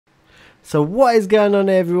So what is going on,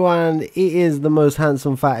 everyone? It is the most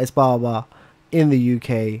handsome, fattest barber in the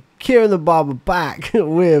UK, Kieron the Barber, back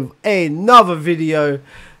with another video.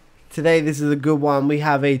 Today this is a good one. We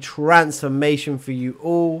have a transformation for you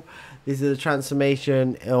all. This is a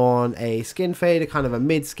transformation on a skin fade, a kind of a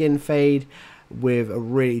mid skin fade with a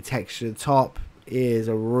really textured top. It is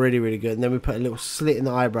a really good. And then we put a little slit in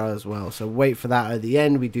the eyebrow as well, so wait for that at the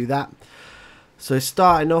end. We do that. So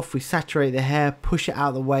starting off, we saturate the hair, push it out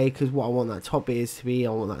of the way, because what I want that top bit is to be, I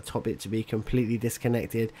want that top bit to be completely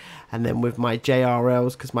disconnected. And then with my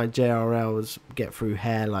JRLs, because my JRLs get through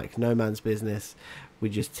hair like no man's business, we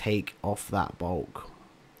just take off that bulk.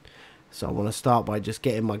 So I want to start by just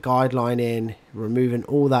getting my guideline in, removing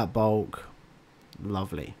all that bulk.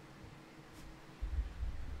 Lovely.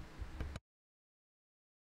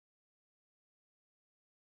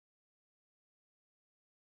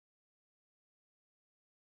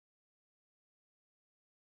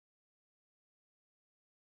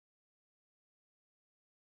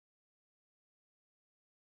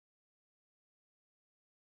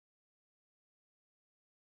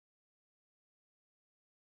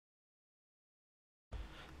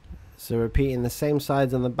 So repeating the same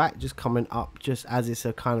sides on the back, just coming up just as it's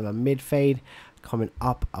a kind of a mid fade, coming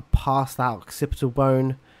up past that occipital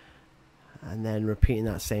bone, and then repeating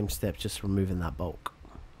that same step, just removing that bulk.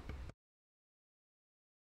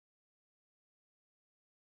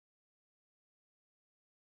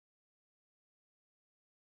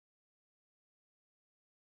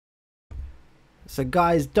 So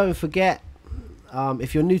guys, don't forget,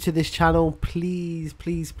 if you're new to this channel, please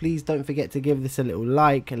don't forget to give this a little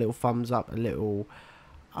like, a little thumbs up, a little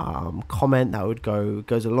comment. That would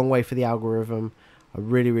goes a long way for the algorithm. I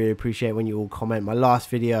really appreciate when you all comment. My last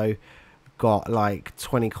video got like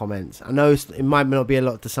 20 comments. I know it might not be a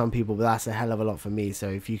lot to some people, but that's a hell of a lot for me. So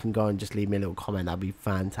if you can go and just leave me a little comment, that'd be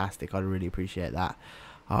fantastic. I'd really appreciate that.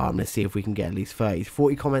 Let's see if we can get at least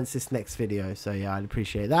 30-40 comments this next video. So yeah, I'd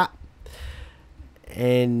appreciate that.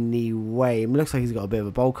 Anyway, it looks like he's got a bit of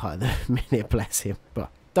a bowl cut at the minute, bless him, but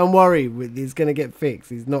don't worry, he's gonna get fixed.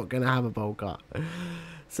 He's not gonna have a bowl cut.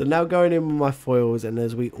 So now going in with my foils, and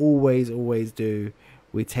as we always do,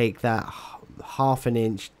 we take that half an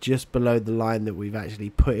inch just below the line that we've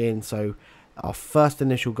actually put in. So our first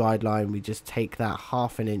initial guideline, we just take that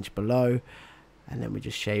half an inch below, and then we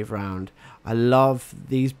just shave round. I love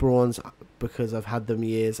these brawns because I've had them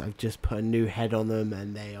years. I've just put a new head on them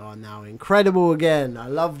and they are now incredible again. I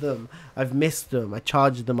love them. I've missed them. I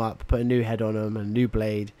charged them up, put a new head on them, a new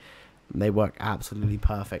blade, and they work absolutely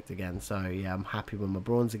perfect again. So yeah, I'm happy with my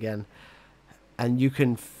brawns again. And you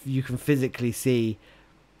can physically see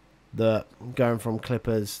that going from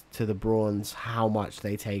clippers to the brawns, how much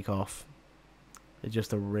they take off. They're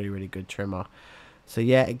just a really good trimmer. So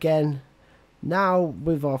yeah, again, now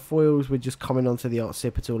with our foils, we're just coming onto the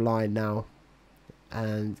occipital line now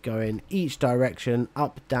and going each direction,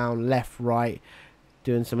 up, down, left, right,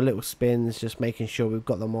 doing some little spins, just making sure we've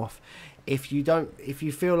got them off. If you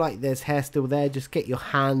feel like there's hair still there, just get your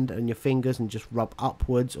hand and your fingers and just rub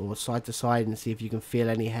upwards or side to side and see if you can feel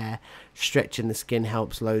any hair. Stretching the skin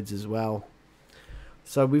helps loads as well.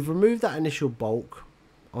 So we've removed that initial bulk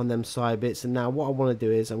on them side bits, and now what I want to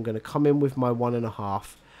do is I'm going to come in with my 1.5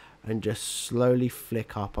 and just slowly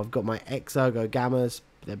flick up. I've got my Exergo Gammas,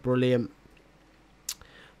 they're brilliant.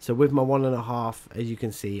 So with my 1.5, as you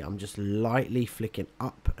can see, I'm just lightly flicking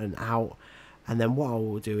up and out, and then what I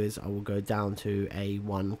will do is I will go down to a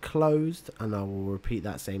 1 closed, and I will repeat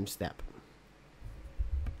that same step.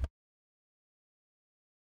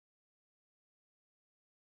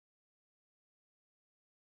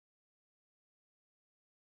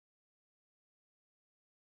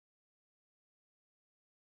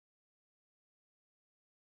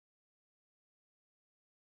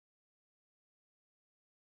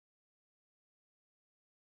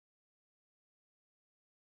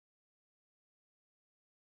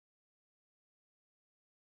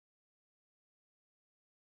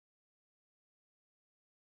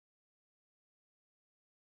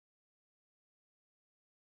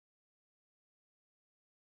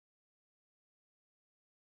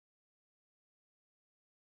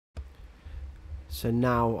 So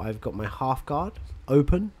now I've got my half guard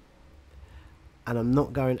open, and I'm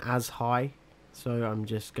not going as high, so I'm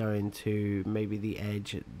just going to maybe the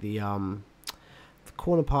edge, the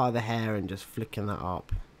corner part of the hair, and just flicking that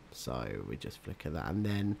up. So we just flicker that, and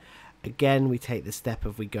then again we take the step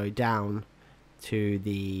of we go down to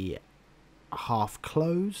the half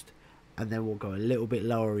closed, and then we'll go a little bit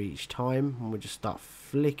lower each time, and we'll just start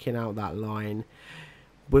flicking out that line.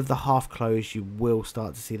 With the half closed, you will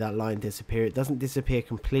start to see that line disappear. It doesn't disappear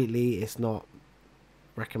completely. It's not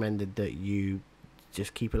recommended that you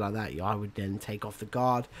just keep it like that. I would then take off the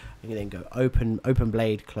guard and then go open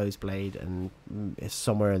blade, close blade, and it's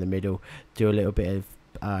somewhere in the middle. Do a little bit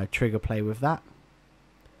of trigger play with that.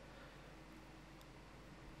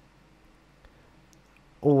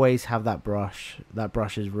 Always have that brush. That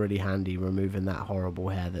brush is really handy, removing that horrible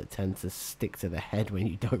hair that tends to stick to the head when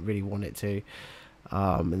you don't really want it to.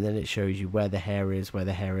 And then it shows you where the hair is, where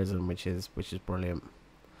the hair isn't, which is brilliant.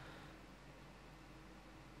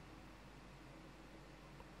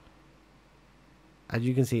 As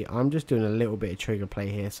you can see, I'm just doing a little bit of trigger play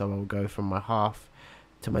here, so I'll go from my half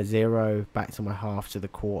to my 0, back to my half to the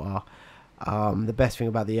quarter. The best thing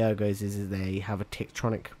about the ergos is they have a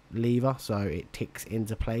Tictronic lever, so it ticks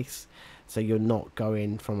into place. So you're not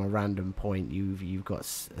going from a random point. You've got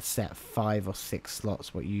a set 5 or 6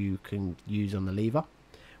 slots what you can use on the lever,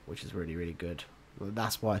 which is really, really good.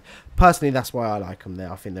 That's why, personally, that's why I like them there.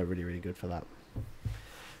 I think they're really, really good for that.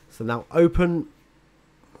 So now open,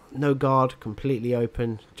 no guard, completely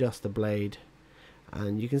open, just the blade.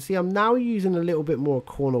 And you can see I'm now using a little bit more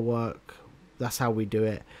corner work. That's how we do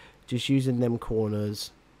it. Just using them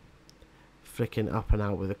corners, flicking up and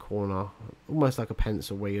out with a corner, almost like a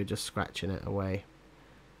pencil where you're just scratching it away.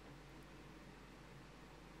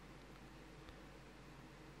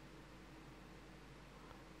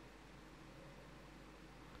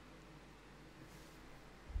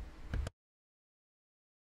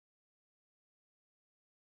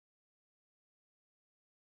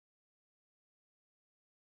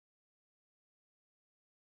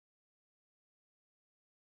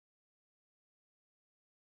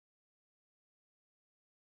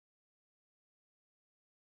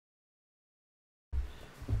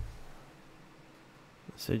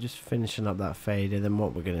 So just finishing up that fade, and then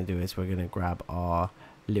what we're going to do is we're going to grab our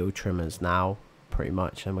little trimmers now, pretty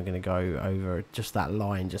much, and we're going to go over just that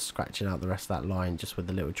line, just scratching out the rest of that line just with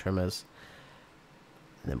the little trimmers.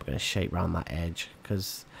 And then we're going to shape around that edge,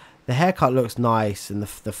 because the haircut looks nice and the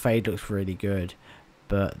fade looks really good,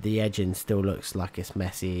 but the edging still looks like it's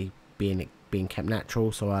messy, being kept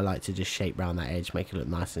natural. So I like to just shape around that edge, make it look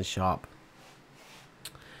nice and sharp.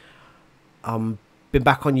 Been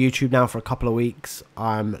back on YouTube now for a couple of weeks.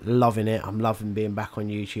 I'm loving it. I'm loving being back on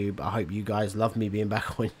YouTube. I hope you guys love me being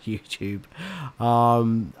back on YouTube.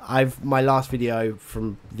 My last video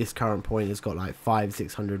from this current point has got like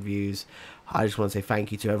 500-600 views. I just want to say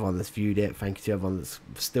thank you to everyone that's viewed it. Thank you to everyone that's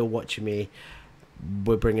still watching me.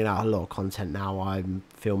 We're bringing out a lot of content now. I'm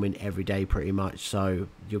filming every day pretty much, so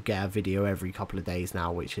you'll get a video every couple of days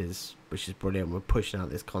now, which is brilliant. We're pushing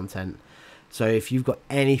out this content. So if you've got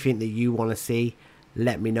anything that you want to see,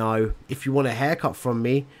 let me know. If you want a haircut from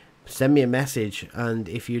me, send me a message. And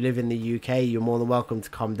if you live in the UK, you're more than welcome to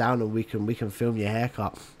come down and we can film your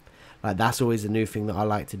haircut. Like, that's always a new thing that I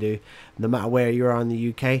like to do. No matter where you are in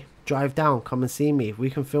the UK, drive down, come and see me. We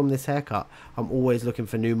can film this haircut. I'm always looking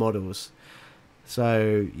for new models.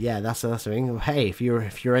 So yeah, that's the thing. Hey, if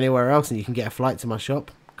you're anywhere else and you can get a flight to my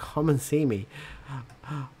shop, come and see me.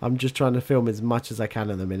 I'm just trying to film as much as I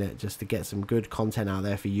can at the minute, just to get some good content out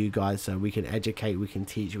there for you guys, so we can educate, we can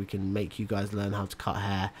teach, we can make you guys learn how to cut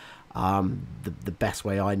hair the best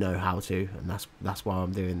way I know how to, and that's why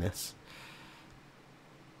I'm doing this.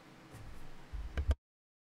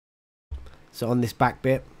 So on this back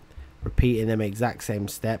bit, repeating them exact same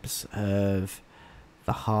steps of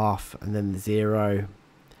the half and then the 0,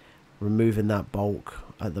 removing that bulk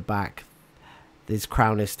at the back. This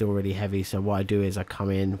crown is still really heavy, so what I do is I come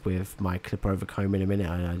in with my clip over comb in a minute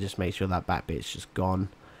and I just make sure that back bit's just gone.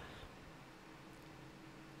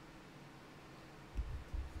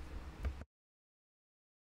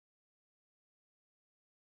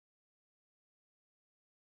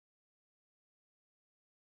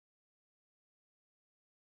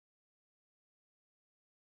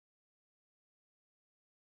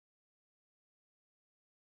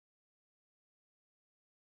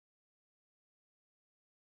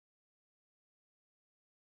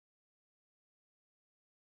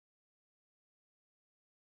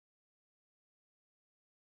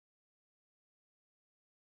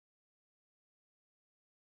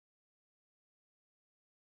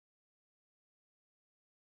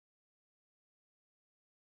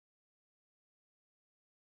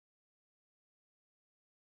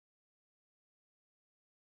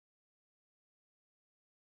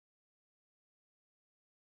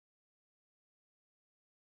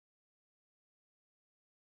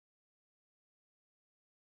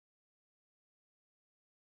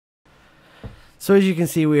 So as you can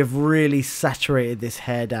see, we have really saturated this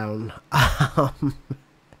hair down,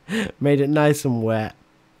 made it nice and wet.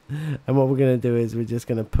 And what we're going to do is we're just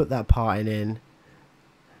going to put that parting in,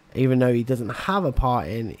 Even though he doesn't have a part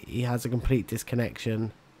in, he has a complete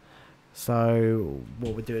disconnection. So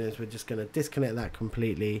what we're doing is we're just going to disconnect that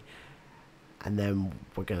completely, and then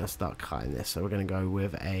we're going to start cutting this. So we're going to go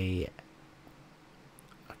with a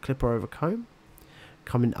clipper over comb,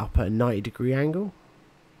 coming up at a 90-degree angle.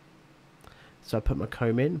 So I put my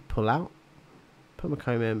comb in, pull out, put my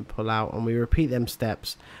comb in, pull out, and we repeat them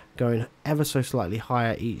steps, going ever so slightly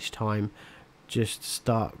higher each time, just to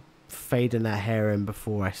start fading that hair in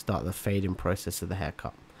before I start the fading process of the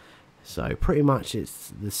haircut. So pretty much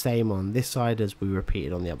it's the same on this side as we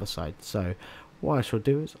repeated on the other side. So what I shall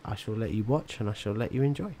do is I shall let you watch and I shall let you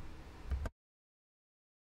enjoy.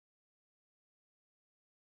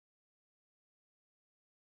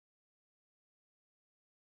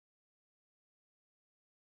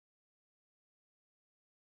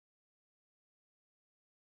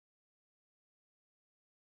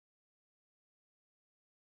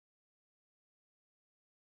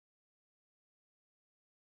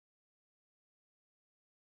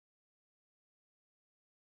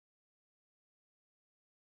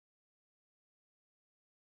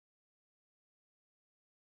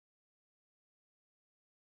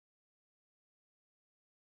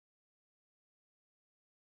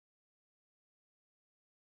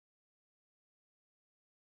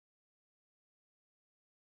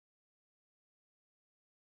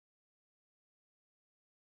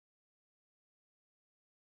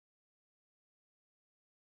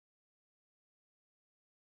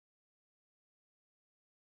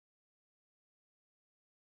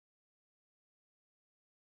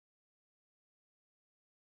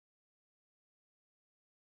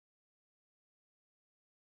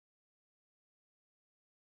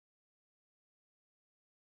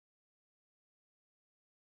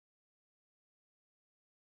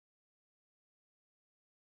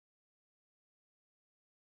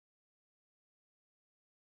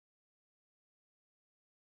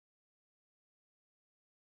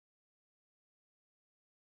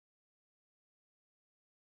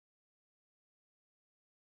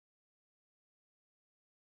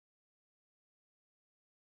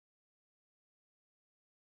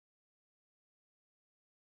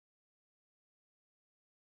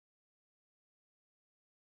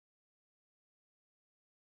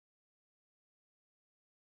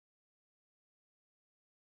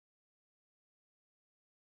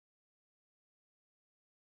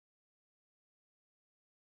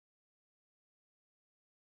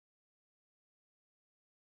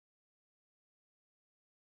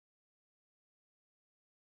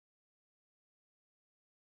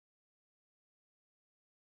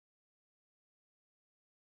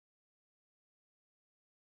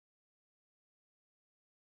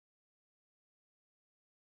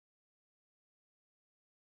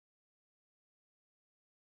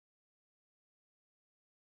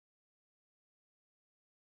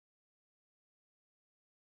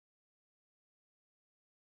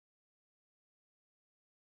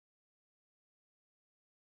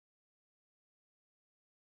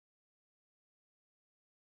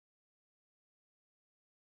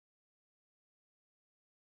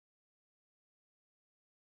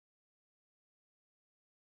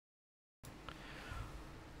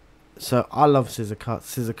 So I love scissor cuts.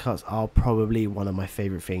 Scissor cuts are probably one of my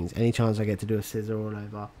favorite things. Any chance I get to do a scissor all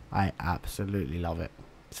over, I absolutely love it.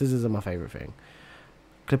 Scissors are my favorite thing.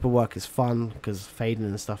 Clipper work is fun because fading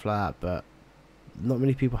and stuff like that, but not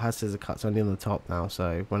many people have scissor cuts, only on the top now.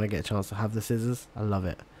 So when I get a chance to have the scissors, I love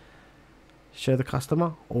it. Show the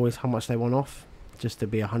customer always how much they want off, just to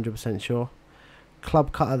be 100% sure.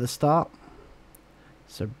 Club cut at the start,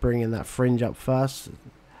 so bringing that fringe up first.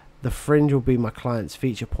 The fringe will be my client's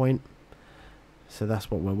feature point, so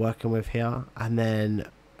that's what we're working with here. And then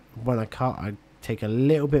when I cut, I take a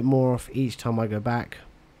little bit more off each time I go back,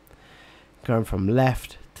 going from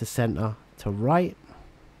left to center to right,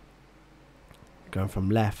 going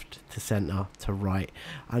from left to center to right.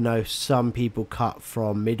 I know some people cut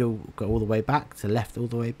from middle, go all the way back to left, all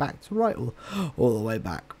the way back to right, all the way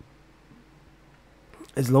back.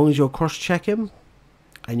 As long as you're cross-checking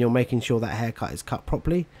and you're making sure that haircut is cut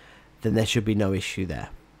properly, then there should be no issue there.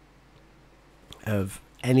 Of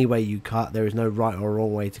any way you cut, there is no right or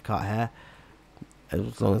wrong way to cut hair,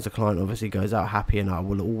 as long as the client obviously goes out happy. And I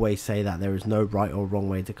will always say that there is no right or wrong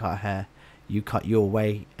way to cut hair. You cut your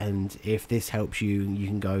way, and if this helps you, you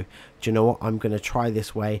can go, do you know what, I'm going to try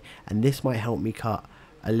this way and this might help me cut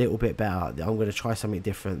a little bit better. I'm going to try something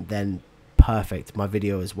different. Then perfect, my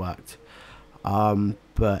video has worked.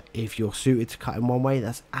 But if you're suited to cutting one way,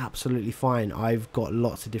 that's absolutely fine. I've got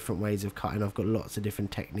lots of different ways of cutting. I've got lots of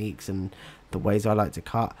different techniques and the ways I like to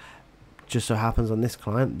cut. just so happens on this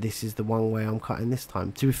client, this is the one way I'm cutting this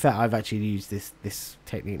time. To be fair, I've actually used this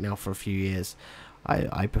technique now for a few years.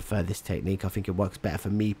 I prefer this technique. I think it works better for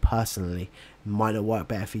me personally. It might not work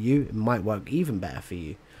better for you. It might work even better for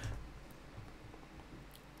you.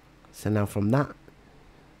 So now from that,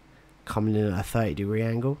 coming in at a 30-degree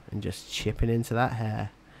angle and just chipping into that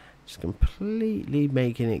hair, just completely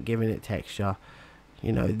making it, giving it texture.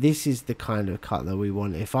 You know, this is the kind of cut that we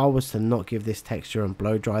want. If I was to not give this texture and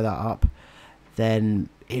blow dry that up, then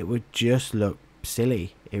it would just look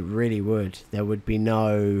silly. It really would. There would be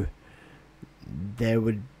nothing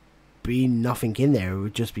in there. It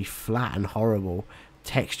would just be flat and horrible.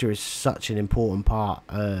 Texture is such an important part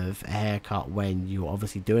of a haircut when you're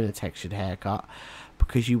obviously doing a textured haircut,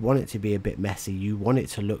 because you want it to be a bit messy. You want it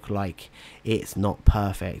to look like it's not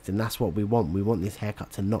perfect, and that's what we want. We want this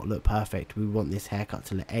haircut to not look perfect. We want this haircut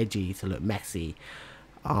to look edgy, to look messy,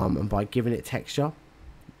 and by giving it texture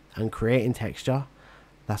and creating texture,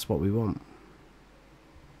 that's what we want.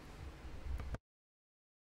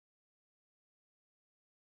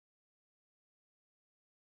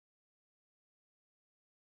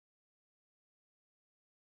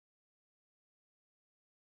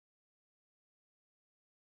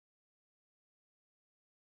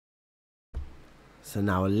 So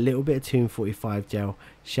now a little bit of 245 gel.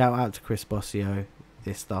 Shout out to Chris Bossio.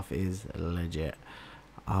 This stuff is legit.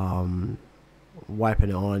 Wiping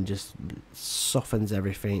it on just softens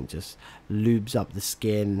everything, just lubes up the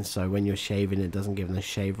skin, so when you're shaving it doesn't give no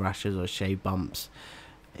shave rashes or shave bumps.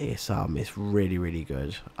 It's really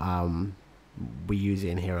good. We use it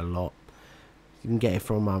in here a lot. You can get it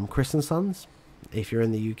from Chris and Sons if you're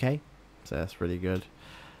in the UK, so that's really good.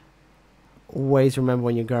 Always remember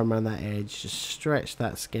when you're going around that edge, just stretch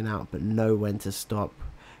that skin out, but know when to stop.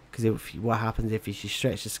 Because what happens if you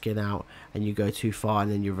stretch the skin out and you go too far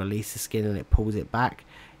and then you release the skin and it pulls it back,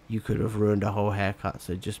 you could have ruined a whole haircut.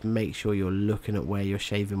 So just make sure you're looking at where you're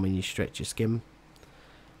shaving when you stretch your skin.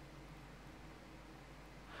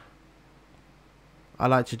 I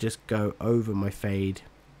like to just go over my fade,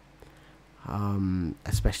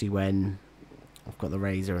 especially when I've got the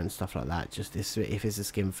razor and stuff like that. Just this, if it's a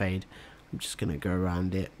skin fade, I'm just going to go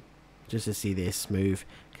around it just to see this smooth.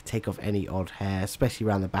 Take off any odd hair, especially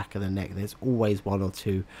around the back of the neck. There's always one or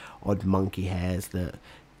two odd monkey hairs that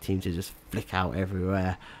seem to just flick out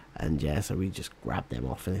everywhere, and yeah, so we just grab them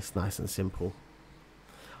off and it's nice and simple.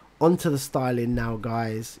 Onto the styling now,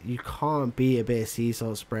 guys. You can't beat a bit of sea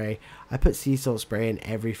salt spray. I put sea salt spray in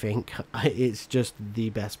everything. It's just the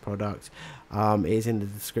best product. It is in the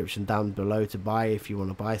description down below to buy if you want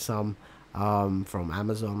to buy some from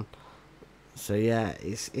Amazon. So yeah,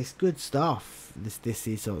 it's good stuff. This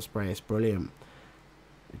sea salt spray is brilliant.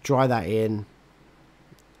 Dry that in.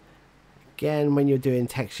 Again, when you're doing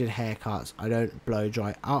textured haircuts, I don't blow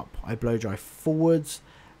dry up. I blow dry forwards,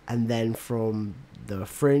 and then from the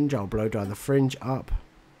fringe, I'll blow dry the fringe up.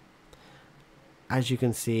 As you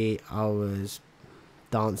can see, I was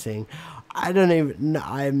dancing. I don't even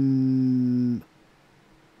know.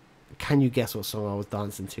 Can you guess what song I was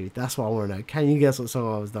dancing to? That's what I want to know. Can you guess what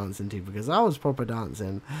song I was dancing to? Because I was proper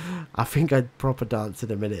dancing. I think I'd proper dance in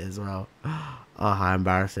a minute as well. Oh, how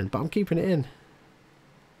embarrassing. But I'm keeping it in.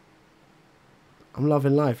 I'm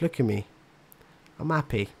loving life. Look at me. I'm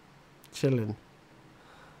happy. Chilling.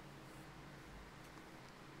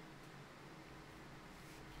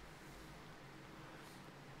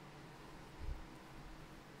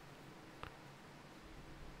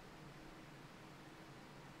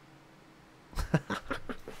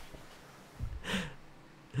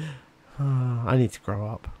 I need to grow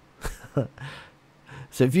up.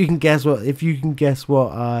 So if you can guess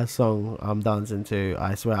what song I'm dancing to,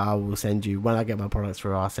 I swear I will send you, when I get my products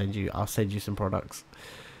through, I'll send you some products.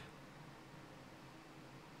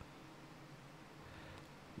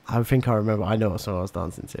 I think I remember. I know what song I was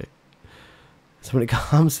dancing to. So when it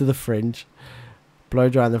comes to the fringe, blow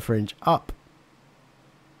drying the fringe up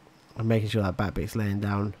and making sure that back bit's laying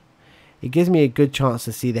down. It gives me a good chance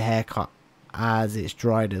to see the haircut as it's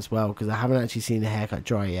dried as well, because I haven't actually seen the haircut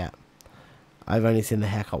dry yet. I've only seen the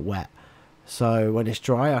haircut wet. So when it's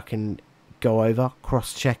dry, I can go over,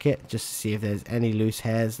 cross check it just to see if there's any loose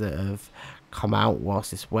hairs that have come out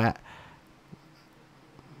whilst it's wet.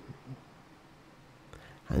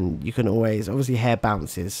 And you can always, obviously hair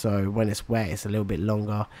bounces, so when it's wet it's a little bit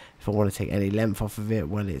longer. If I want to take any length off of it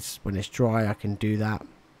when it's dry, I can do that.